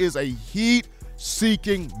this is a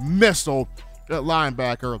heat-seeking missile at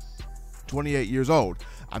linebacker, 28 years old.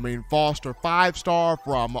 I mean, Foster, 5-star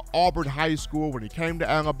from Auburn High School when he came to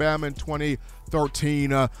Alabama in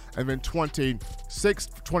 2013, and then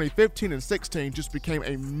 2015 and 16 just became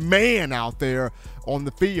a man out there on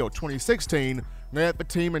the field. 2016 led the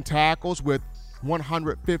team in tackles with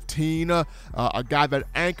 115, a guy that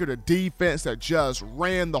anchored a defense that just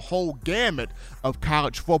ran the whole gamut of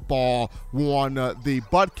college football, won the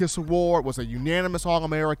Butkus Award, was a unanimous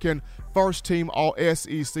All-American, first-team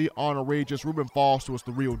All-SEC honor Regis. Reuben Foster was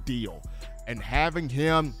the real deal. And having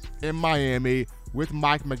him in Miami with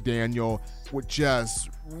Mike McDaniel would just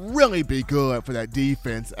really be good for that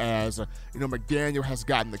defense, as McDaniel has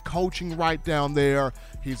gotten the coaching right down there.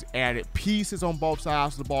 He's added pieces on both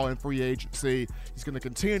sides of the ball in free agency. He's going to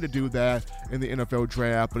continue to do that in the NFL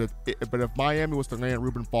draft. But if Miami was to land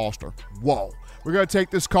Reuben Foster, whoa. We're going to take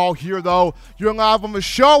this call here, though. You're live on the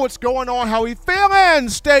show. What's going on? How we feeling?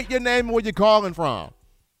 State your name and where you're calling from.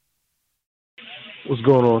 What's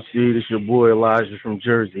going on, Steve? It's your boy Elijah from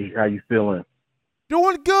Jersey. How you feeling?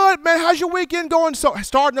 Doing good, man. How's your weekend going?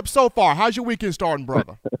 Starting up so far. How's your weekend starting,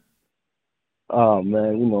 brother? Oh,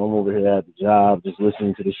 man, I'm over here at the job, just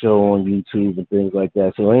listening to the show on YouTube and things like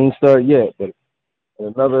that. So I ain't started yet, but in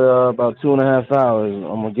another about 2.5 hours, I'm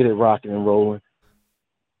going to get it rocking and rolling.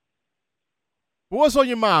 What's on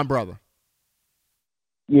your mind, brother?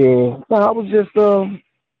 Yeah, I was just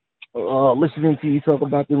listening to you talk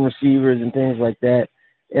about the receivers and things like that.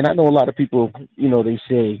 And I know a lot of people, they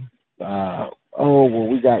say, oh, well,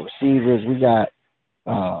 we got receivers, we got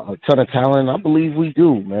a ton of talent. I believe we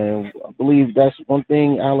do, man. I believe that's one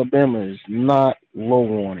thing Alabama is not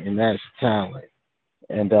low on, and that's talent.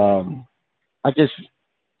 And I just,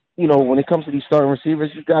 when it comes to these starting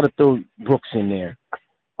receivers, you got to throw Brooks in there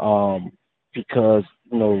because,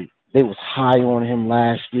 they was high on him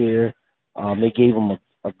last year. They gave him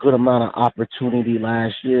a good amount of opportunity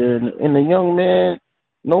last year. And the young man,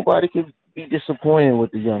 nobody could be disappointed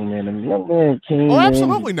with the young man. And the young man came in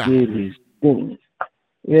and did his thing.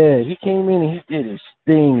 Yeah, he came in and he did his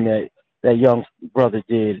thing that young brother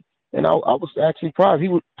did. And I was actually proud. He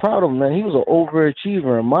was proud of him, man. He was an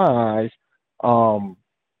overachiever in my eyes.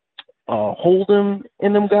 Hold'em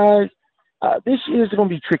and them guys, this year is going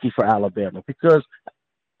to be tricky for Alabama because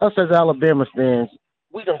us as Alabama fans,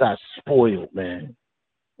 we done got spoiled, man.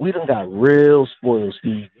 We done got real spoiled,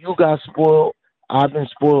 Steve. You got spoiled. I've been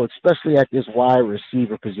spoiled, especially at this wide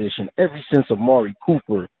receiver position, ever since Amari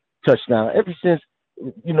Cooper touchdown. Ever since,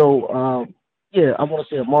 I want to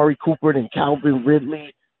say Amari Cooper and Calvin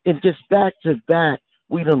Ridley. And just back to back,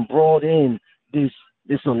 we done brought in this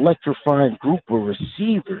electrifying group of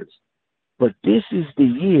receivers. But this is the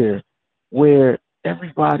year where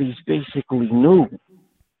everybody's basically new.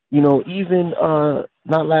 Even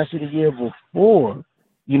not last year, the year before,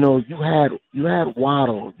 you had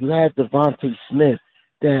Waddle, you had Devontae Smith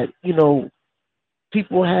that,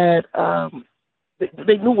 people had,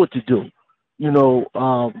 they knew what to do,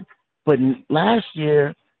 but last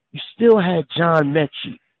year you still had John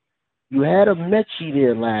Mechie. You had a Mechie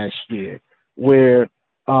there last year where,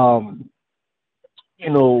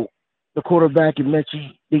 the quarterback and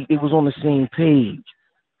Mechie, they was on the same page.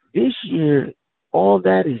 This year, all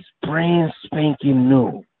that is brand spanking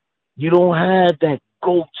new. You don't have that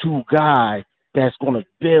go-to guy that's going to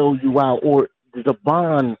bail you out, or the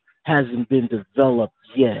bond hasn't been developed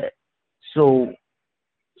yet. So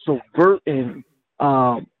Burton,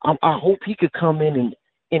 I hope he could come in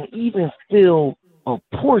and even fill a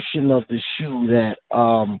portion of the shoe that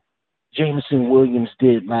Jameson Williams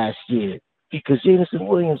did last year. Because Jameson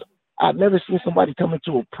Williams, I've never seen somebody come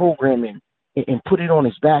into a program and put it on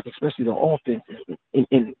his back, especially the offense,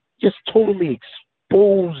 and just totally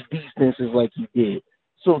expose defenses like he did.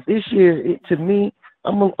 So this year, to me,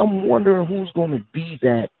 I'm wondering who's going to be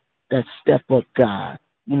that step-up guy.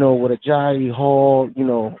 You know, with Ajayi Hall, you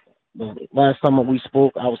know, the last time we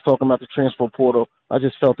spoke, I was talking about the transfer portal. I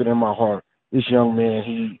just felt it in my heart. This young man,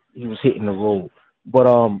 he was hitting the road. But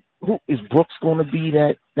who is Brooks going to be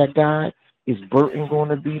that guy? Is Burton going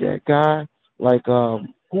to be that guy? Like,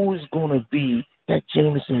 who is going to be that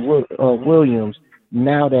Jameson Williams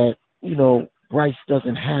now that, you know, Bryce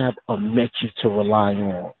doesn't have a Mechie to rely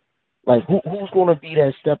on? Like, who's going to be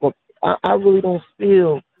that step up? I really don't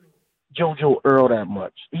feel JoJo Earl that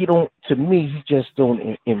much. To me, he just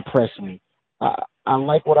don't impress me. I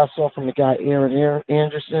like what I saw from the guy Aaron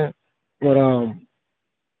Anderson, but I'm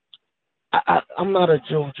not a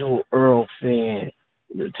JoJo Earl fan,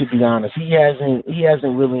 to be honest. He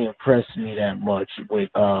hasn't really impressed me that much with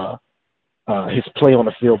his play on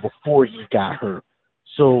the field before he got hurt.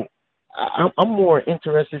 So I'm more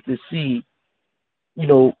interested to see, you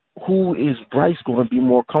know, who is Bryce going to be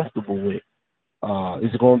more comfortable with?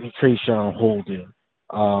 Is it going to be Trayshawn Holden?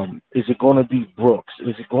 Is it going to be Brooks?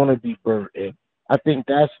 Is it going to be Burton? I think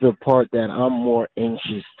that's the part that I'm more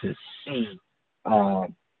anxious to see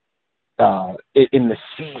in the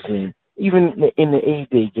season. Even in the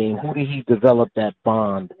A-Day game, who did he develop that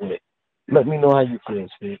bond with? Let me know how you feel,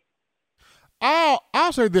 Steve.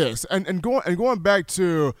 I'll say this, and going back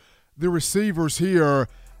to the receivers here,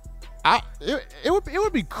 it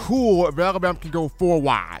would be cool if Alabama can go 4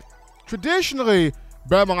 wide. Traditionally,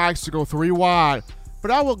 Bama likes to go 3 wide,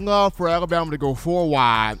 but I would love for Alabama to go 4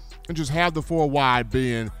 wide and just have the 4 wide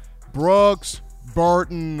being Brooks,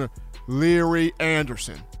 Burton, Leary,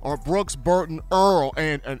 Anderson, or Brooks, Burton, Earl,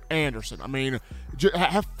 and Anderson. I mean,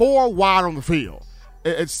 have 4 wide on the field.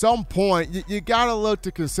 At some point, you got to look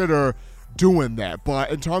to consider doing that. But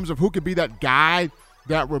in terms of who could be that guy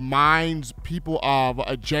that reminds people of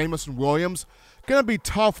Jameson Williams, going to be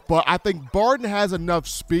tough, but I think Burton has enough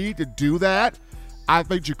speed to do that. I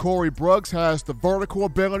think Ja'Cory Brooks has the vertical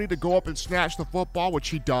ability to go up and snatch the football, which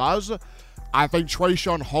he does. I think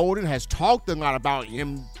Trayshawn Holden has talked a lot about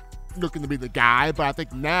him looking to be the guy, but I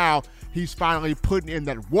think now he's finally putting in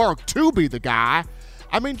that work to be the guy.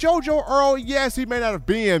 I mean, JoJo Earl, yes, he may not have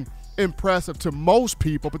been impressive to most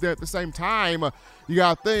people, but then at the same time, you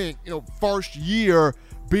got to think, you know, first year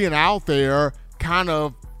being out there, kind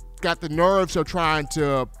of got the nerves of trying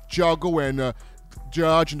to juggle and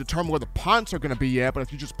judge and determine where the punts are going to be at. But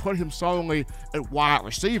if you just put him solely at wide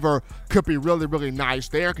receiver, could be really, really nice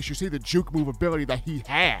there because you see the juke movability that he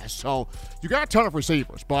has. So you got a ton of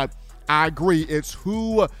receivers, but I agree. It's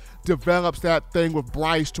who develops that thing with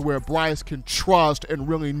Bryce to where Bryce can trust and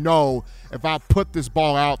really know, if I put this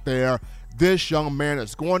ball out there, this young man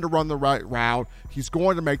is going to run the right route. He's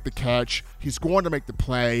going to make the catch. He's going to make the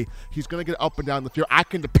play. He's going to get up and down the field. I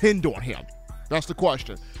can depend on him. That's the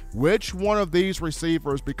question. Which one of these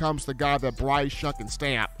receivers becomes the guy that Bryce Young can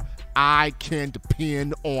stamp? I can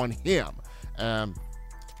depend on him.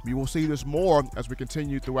 We will see this more as we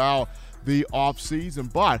continue throughout the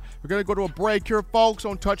offseason. But we're going to go to a break here, folks,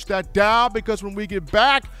 on Touch That Down, because when we get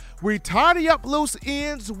back, we tidy up loose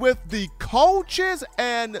ends with the coaches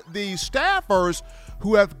and the staffers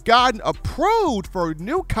who have gotten approved for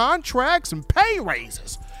new contracts and pay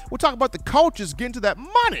raises. We'll talk about the coaches getting to that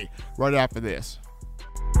money right after this.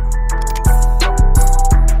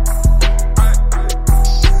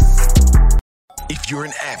 If you're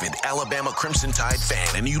an avid Alabama Crimson Tide fan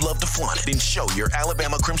and you love to flaunt it, then show your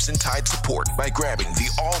Alabama Crimson Tide support by grabbing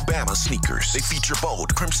the All-Bama sneakers. They feature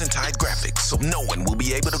bold Crimson Tide graphics, so no one will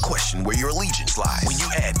be able to question where your allegiance lies. When you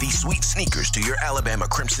add these sweet sneakers to your Alabama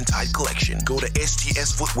Crimson Tide collection, go to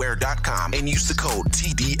STSFootwear.com and use the code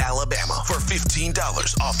TDAlabama for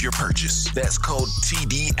 $15 off your purchase. That's code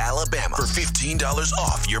TDAlabama for $15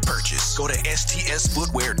 off your purchase. Go to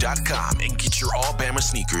STSFootwear.com and get your All-Bama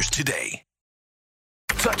sneakers today.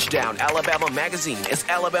 Touchdown Alabama Magazine is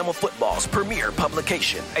Alabama football's premier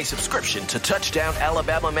publication. A subscription to Touchdown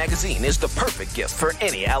Alabama Magazine is the perfect gift for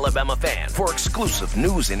any Alabama fan. For exclusive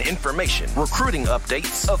news and information, recruiting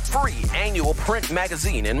updates, a free annual print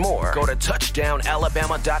magazine, and more, go to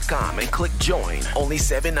touchdownalabama.com and click join. Only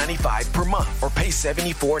 $7.95 per month, or pay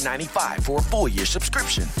 $74.95 for a full year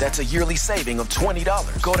subscription. That's a yearly saving of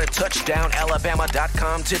 $20. Go to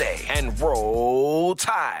touchdownalabama.com today and roll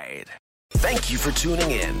Tide. Thank you for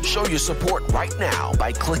tuning in. Show your support right now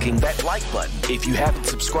by clicking that like button. If you haven't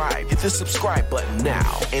subscribed, hit the subscribe button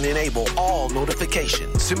now and enable all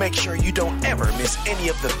notifications to make sure you don't ever miss any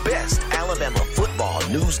of the best Alabama football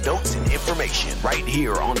news, notes, and information right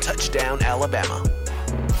here on Touchdown Alabama.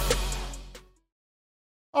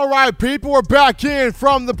 All right, people, we're back in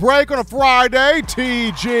from the break on a Friday,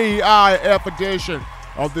 TGIF edition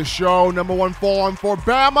of the show, number one forum for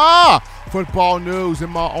Bama football news. In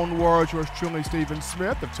my own words, yours truly, Stephen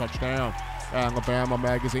Smith of Touchdown Alabama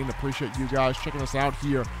Magazine. Appreciate you guys checking us out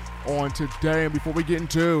here on today. And before we get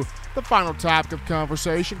into the final topic of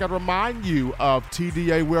conversation, got to remind you of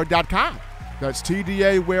TDAwear.com. That's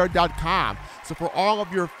TDAwear.com. So for all of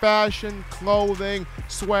your fashion, clothing,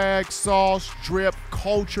 swag, sauce, drip,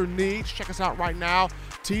 culture needs, check us out right now,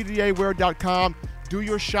 TDAwear.com. Do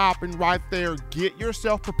your shopping right there. Get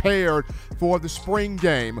yourself prepared for the spring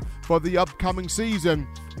game, for the upcoming season,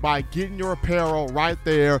 by getting your apparel right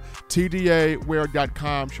there,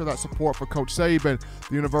 TDAwear.com. Show that support for Coach Saban,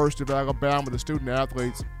 the University of Alabama, the student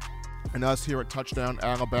athletes, and us here at Touchdown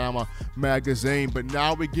Alabama Magazine. But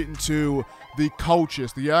now we get into the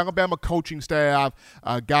coaches, the Alabama coaching staff.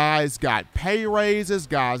 Guys got pay raises,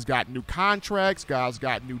 guys got new contracts, guys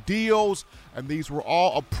got new deals, and these were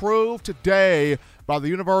all approved today by the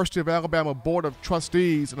University of Alabama Board of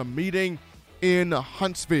Trustees in a meeting in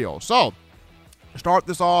Huntsville. So, to start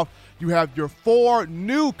this off, you have your 4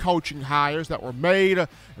 new coaching hires that were made in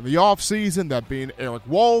the offseason, that being Eric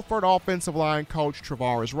Wolford, offensive line coach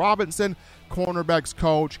Travaris Robinson, cornerbacks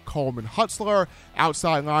coach Coleman Hutzler,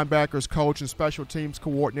 outside linebackers coach and special teams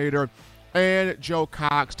coordinator, and Joe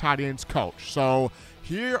Cox, tight ends coach. So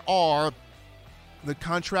here are the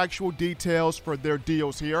contractual details for their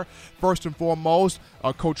deals here. First and foremost,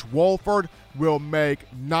 Coach Wolford will make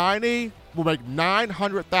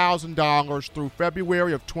 $900,000 through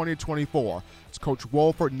February of 2024. It's Coach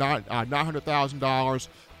Wolford, $900,000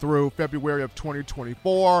 through February of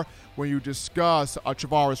 2024. When you discuss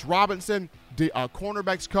Travaris Robinson, the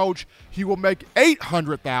cornerbacks coach, he will make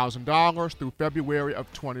 $800,000 through February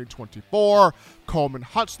of 2024. Coleman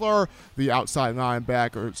Hutzler, the outside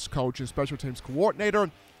linebackers coach and special teams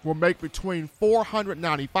coordinator, will make between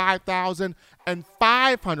 $495,000 and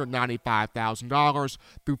 $595,000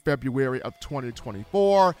 through February of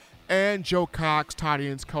 2024. And Joe Cox, tight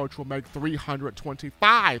ends coach, will make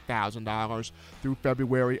 $325,000 through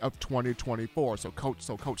February of 2024. So Coach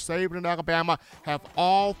Saban in Alabama have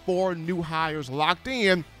all 4 new hires locked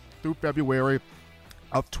in through February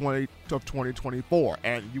of 2024.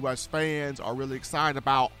 And U.S. fans are really excited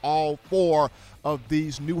about all 4 of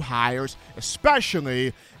these new hires,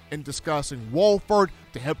 especially in discussing Wolford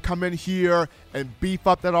to help come in here and beef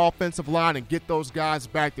up that offensive line and get those guys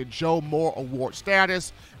back to Joe Moore Award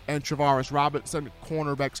status. And Travaris Robinson,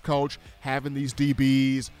 cornerbacks coach, having these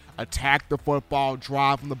DBs attack the football,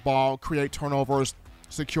 drive from the ball, create turnovers,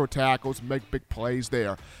 secure tackles, make big plays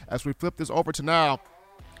there. As we flip this over to now,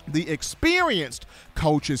 the experienced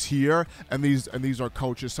coaches here, and these are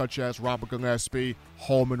coaches such as Robert Gillespie,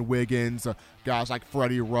 Holman Wiggins, guys like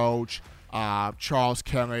Freddie Roach, Charles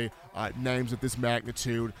Kelly, names of this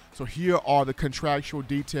magnitude. So here are the contractual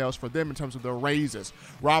details for them in terms of their raises.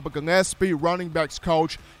 Robert Gillespie, running backs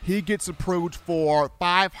coach, he gets approved for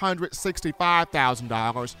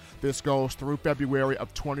 $565,000. This goes through February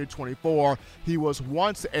of 2024. He was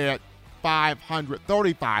once at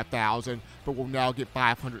 $535,000, but will now get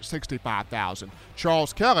 $565,000.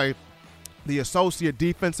 Charles Kelly, the associate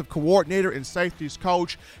defensive coordinator and safeties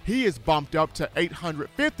coach, he is bumped up to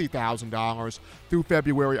 $850,000 through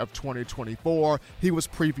February of 2024. He was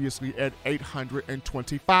previously at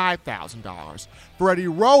 $825,000. Freddie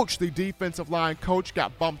Roach, the defensive line coach,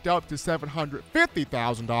 got bumped up to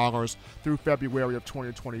 $750,000 through February of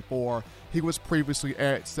 2024. He was previously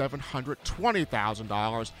at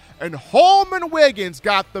 $720,000. And Holman Wiggins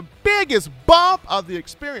got the biggest bump of the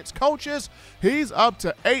experienced coaches. He's up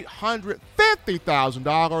to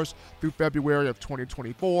 $850,000 through February of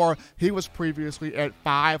 2024. He was previously at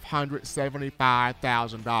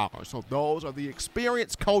 $575,000. So those are the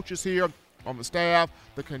experienced coaches here on the staff,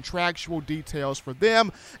 the contractual details for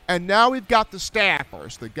them. And now we've got the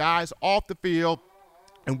staffers, the guys off the field,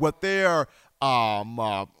 and what their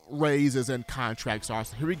raises and contracts are.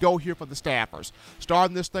 So here we go here for the staffers.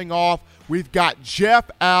 Starting this thing off, we've got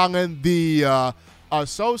Jeff Allen, the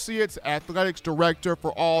Associates Athletics Director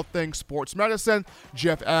for all things sports medicine.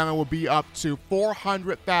 Jeff Allen will be up to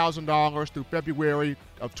 $400,000 through February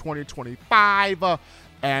of 2025,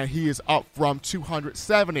 and he is up from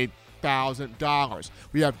 $270,000.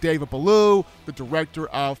 We have David Ballou, the Director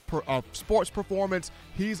of Sports Performance.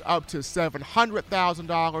 He's up to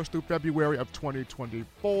 $700,000 through February of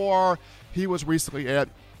 2024. He was recently at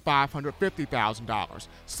 $550,000.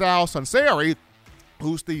 Sal Sunseri,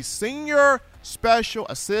 who's the Senior Special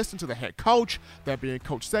Assistant to the head coach, that being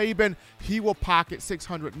Coach Saban, he will pocket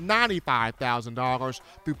 $695,000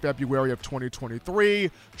 through February of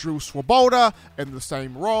 2023. Drew Swoboda, in the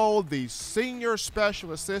same role, the Senior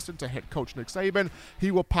Special Assistant to head coach Nick Saban,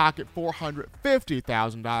 he will pocket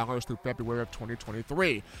 $450,000 through February of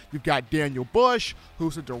 2023. You've got Daniel Bush,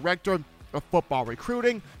 who's the Director of Football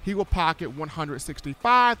Recruiting. He will pocket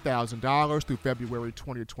 $165,000 through February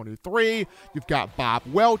 2023. You've got Bob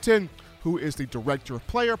Welton, who is the Director of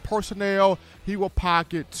Player Personnel. He will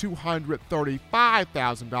pocket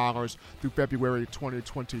 $235,000 through February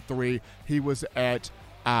 2023. He was at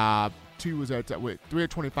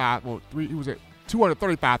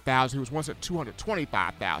 $235,000. He was once at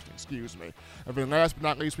 $225,000, excuse me. And then last but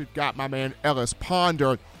not least, we've got my man Ellis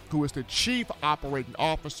Ponder, who is the Chief Operating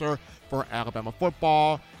Officer for Alabama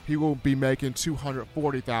football. He will be making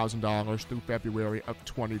 $240,000 through February of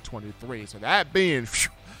 2023. So that being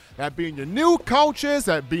your new coaches,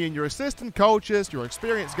 that being your assistant coaches, your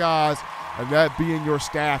experienced guys, and that being your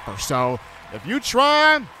staffer. So if you're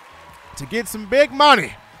trying to get some big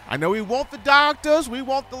money, I know we want the doctors, we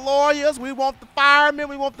want the lawyers, we want the firemen,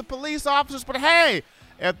 we want the police officers, but hey,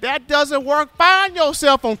 if that doesn't work, find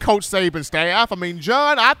yourself on Coach Saban's staff. I mean,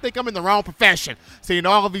 John, I think I'm in the wrong profession. Seeing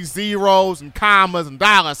all of these zeros and commas and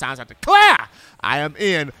dollar signs, I declare I am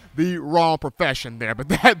in the wrong profession there. But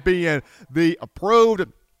that being the approved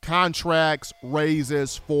contracts,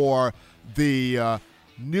 raises for the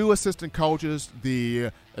new assistant coaches,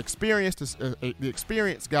 the experienced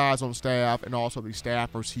guys on staff, and also the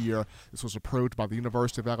staffers here. This was approved by the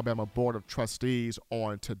University of Alabama Board of Trustees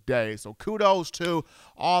on today. So kudos to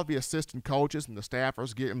all the assistant coaches and the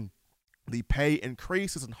staffers getting the pay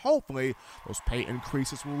increases, and hopefully those pay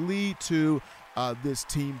increases will lead to this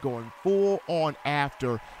team going full on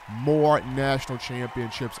after more national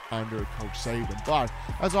championships under Coach Saban. But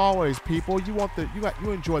as always, people, you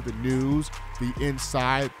enjoy the news, the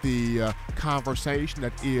insight, the conversation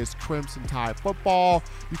that is Crimson Tide football.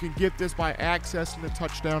 You can get this by accessing the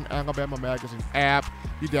Touchdown Alabama Magazine app.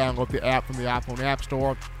 You download the app from the iPhone App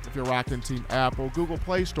Store if you're rocking Team Apple, Google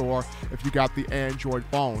Play Store if you got the Android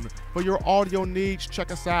phone. For your audio needs,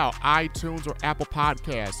 check us out: iTunes or Apple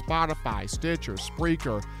Podcasts, Spotify, Stitcher,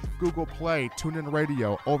 Spreaker, Google Play, TuneIn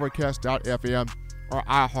Radio, Overcast.fm, or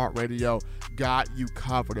iHeartRadio. Got you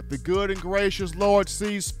covered. If the good and gracious Lord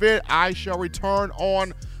sees fit, I shall return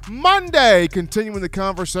on Monday, continuing the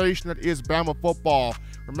conversation that is Bama football.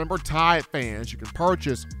 Remember, Tide fans, you can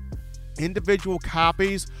purchase individual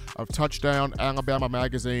copies of Touchdown Alabama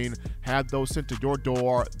Magazine. Have those sent to your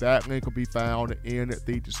door. That link will be found in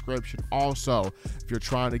the description. Also, if you're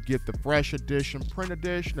trying to get the fresh edition, print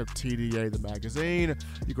edition of TDA the magazine,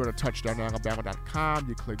 you go to touchdownalabama.com,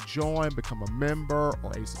 you click join, become a member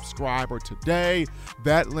or a subscriber today.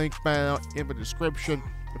 That link found in the description.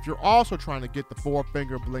 If you're also trying to get the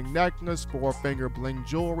 4-finger bling necklace, 4-finger bling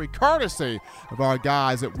jewelry, courtesy of our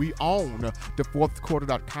guys that we own,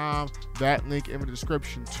 thefourthquarter.com, that link in the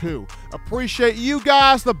description too. Appreciate you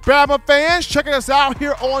guys, the Bama fans, checking us out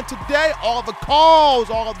here on today. All the calls,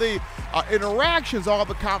 all of the interactions, all of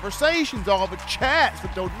the conversations, all of the chats, the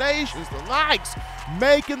donations, the likes,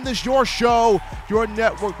 making this your show, your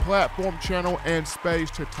network platform, channel, and space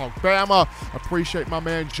to talk Bama. Appreciate my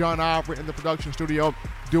man John Ivory in the production studio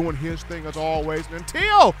doing his thing as always. And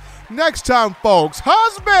until next time, folks,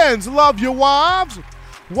 husbands, love your wives.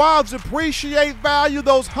 Wives, appreciate, value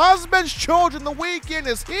those husbands. Children, the weekend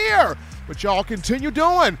is here. But y'all continue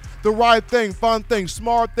doing the right thing, fun thing,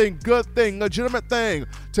 smart thing, good thing, legitimate thing,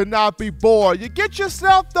 to not be bored. You get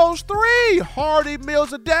yourself those 3 hearty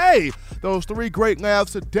meals a day, those 3 great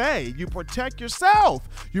laughs a day. You protect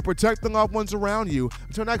yourself. You protect the loved ones around you.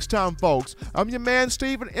 Until next time, folks, I'm your man,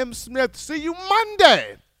 Stephen M. Smith. See you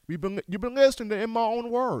Monday. You've been listening to In My Own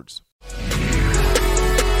Words.